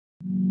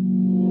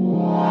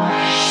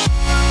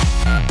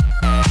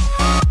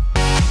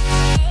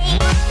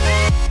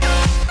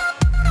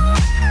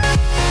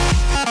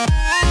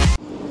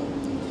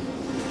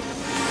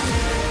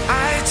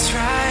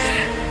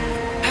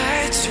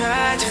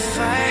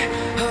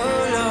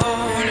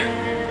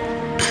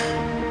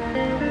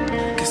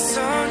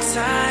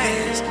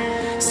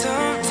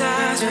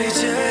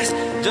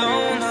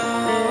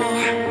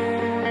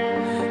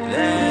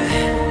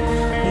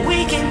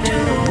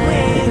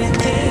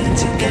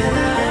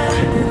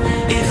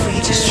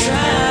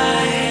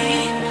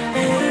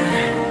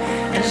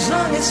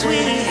as we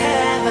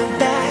have our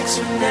backs,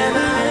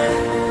 remember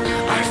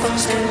our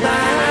foes can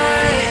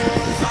buy.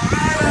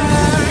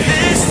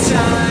 This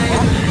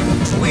time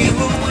we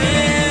will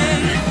win.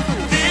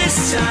 This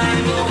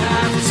time we'll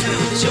have to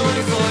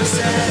join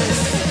forces.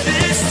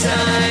 This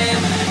time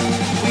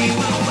we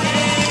will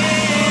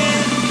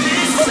win.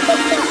 This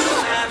time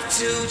we'll have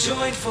to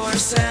join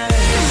forces.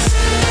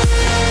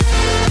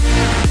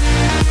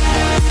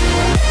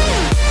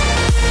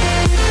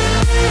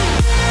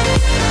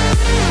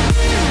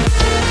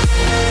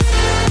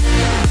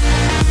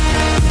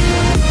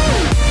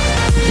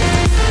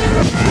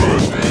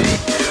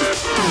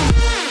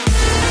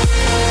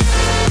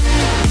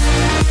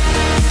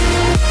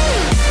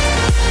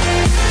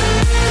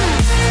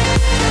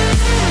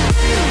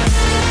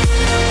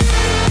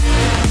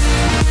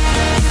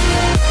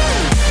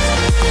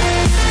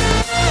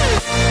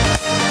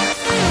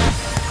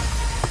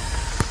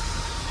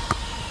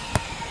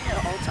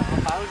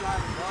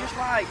 Just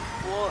like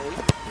floaty.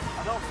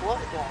 I don't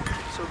float it down.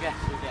 So yeah.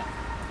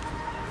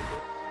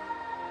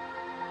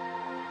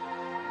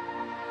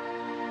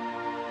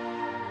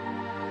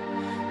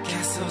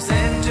 Castles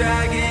and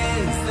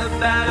dragons, the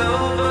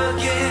battle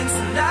begins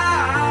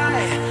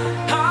tonight.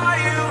 Are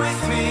you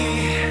with me?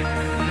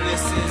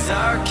 This is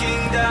our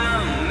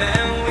kingdom,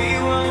 and we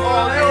won't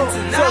run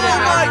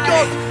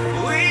tonight.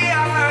 We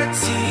are a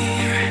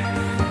team.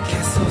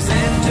 Castles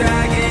and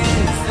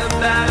dragons, the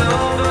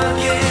battle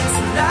begins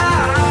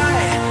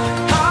tonight.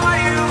 Are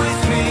you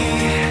with me?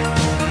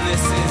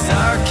 This is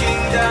our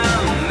kingdom,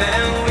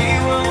 and we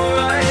won't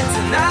run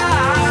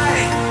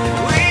tonight.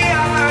 We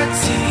are a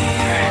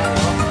team.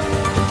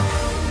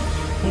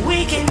 We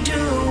can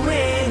do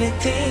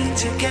anything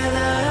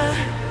together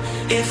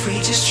if we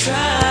just try.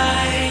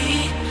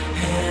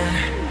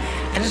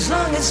 And as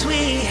long as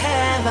we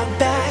have our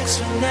backs,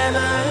 remember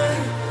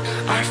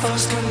our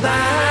foes come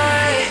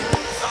by.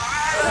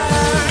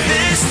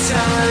 This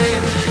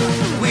time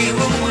we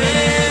will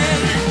win.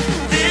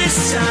 This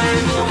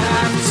time we'll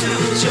have to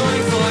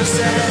join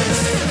forces.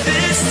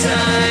 This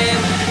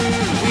time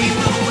we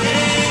will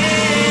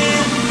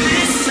win.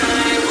 This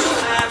time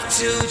we'll have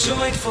to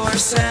join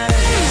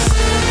forces.